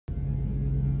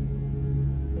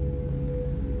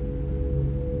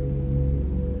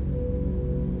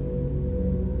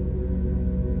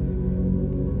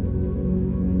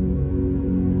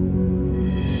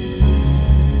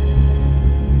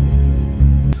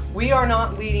we are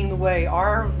not leading the way.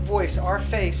 Our voice, our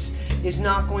face is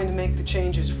not going to make the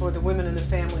changes for the women and the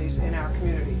families in our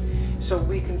community. So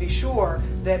we can be sure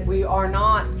that we are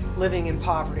not living in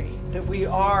poverty, that we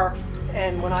are,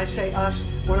 and when I say us,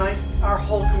 our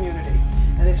whole community.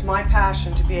 And it's my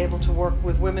passion to be able to work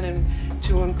with women and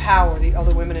to empower the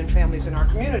other women and families in our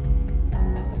community.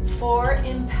 For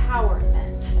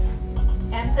empowerment,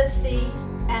 empathy,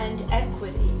 and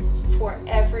equity for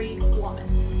every woman.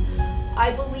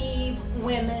 I believe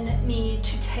women need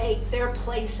to take their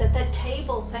place at the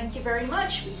table. Thank you very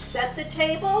much. We set the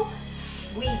table,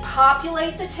 we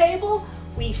populate the table,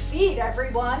 we feed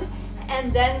everyone,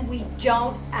 and then we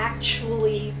don't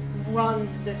actually run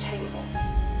the table.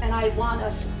 And I want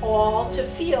us all to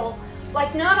feel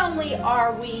like not only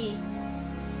are we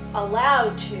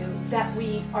allowed to, that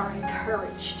we are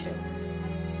encouraged to.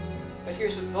 But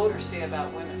here's what voters say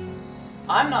about women.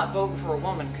 I'm not voting for a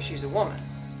woman because she's a woman.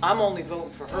 I'm only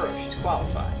voting for her if she's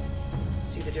qualified.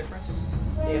 See the difference?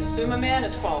 They assume a man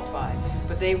is qualified,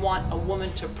 but they want a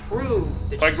woman to prove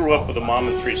that I grew up with a mom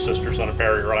and 3 sisters on a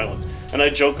barrier island, and I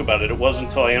joke about it. It wasn't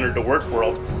until I entered the work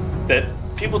world that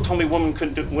people told me women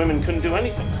couldn't do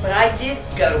anything. But I did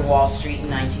go to Wall Street in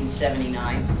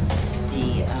 1979,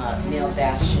 the male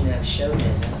bastion of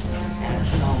chauvinism, and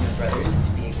Solomon Brothers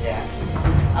to be exact.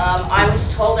 I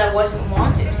was told I wasn't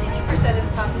wanted. 52% of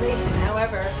the population,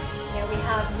 however, we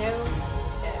have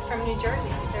from New Jersey,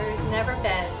 there's never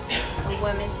been a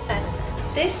woman senator.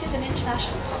 This is an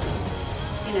international problem.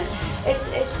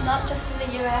 It's not just in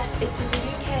the US, it's in the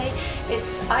UK,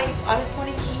 I was born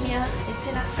in Kenya, it's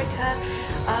in Africa,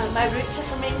 my roots are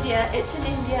from India, it's in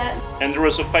India. And there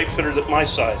was a pipe fitter that my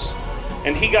size,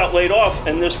 and he got laid off,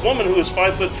 and this woman who was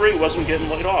 5'3" wasn't getting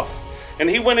laid off. And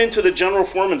he went into the general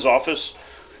foreman's office,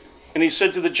 and he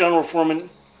said to the general foreman,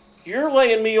 "You're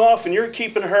laying me off and you're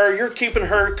keeping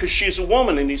her because she's a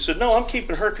woman." And he said, "No, I'm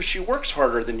keeping her because she works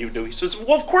harder than you do." He says,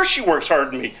 "Well, of course she works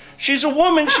harder than me. She's a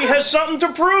woman, she has something to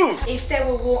prove." If there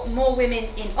were more women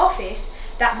in office,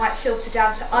 that might filter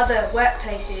down to other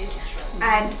workplaces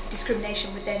and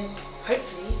discrimination would then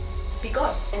hopefully be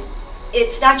gone.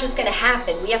 It's not just going to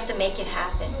happen, we have to make it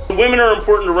happen. Women are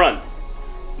important to run.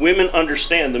 Women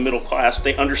understand the middle class,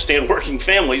 they understand working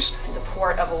families.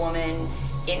 Support of a woman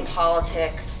in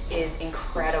politics is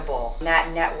incredible.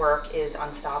 That network is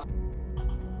unstoppable.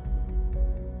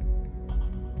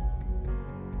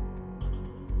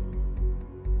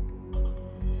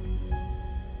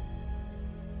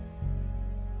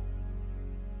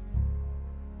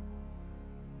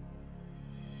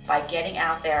 By getting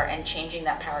out there and changing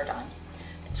that paradigm.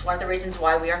 It's one of the reasons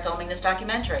why we are filming this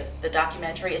documentary. The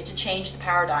documentary is to change the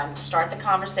paradigm, to start the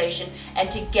conversation, and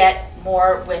to get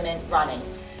more women running.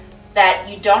 That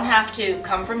you don't have to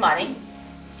come from money.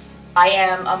 I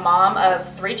am a mom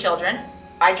of 3 children.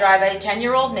 I drive a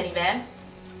 10-year-old minivan.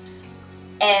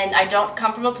 And I don't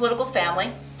come from a political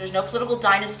family. There's no political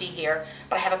dynasty here,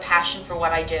 but I have a passion for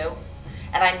what I do.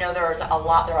 And I know there are a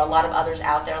lot of others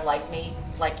out there like me,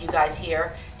 like you guys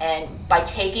here. And by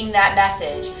taking that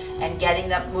message and getting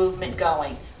that movement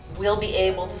going, we'll be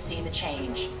able to see the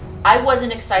change. I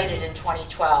wasn't excited in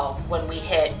 2012 when we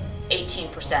hit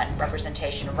 18%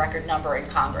 representation, a record number in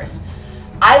Congress.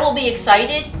 I will be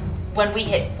excited when we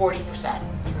hit 40%,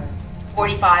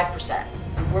 45%.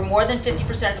 We're more than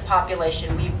 50% of the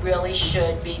population. We really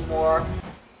should be more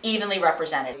evenly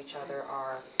represented. Each other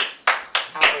are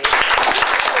outrageous.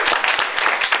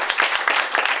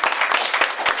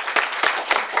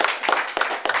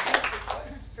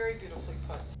 Very beautifully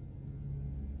put.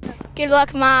 Good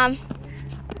luck, Mom.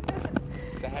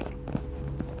 Zach.